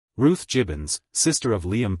Ruth Gibbins, sister of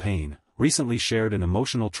Liam Payne, recently shared an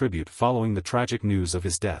emotional tribute following the tragic news of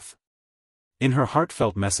his death. In her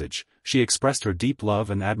heartfelt message, she expressed her deep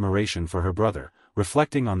love and admiration for her brother,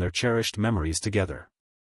 reflecting on their cherished memories together.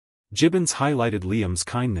 Gibbins highlighted Liam's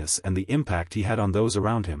kindness and the impact he had on those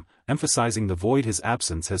around him, emphasizing the void his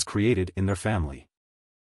absence has created in their family.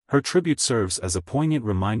 Her tribute serves as a poignant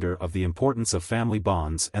reminder of the importance of family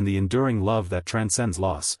bonds and the enduring love that transcends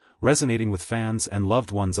loss, resonating with fans and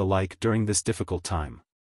loved ones alike during this difficult time.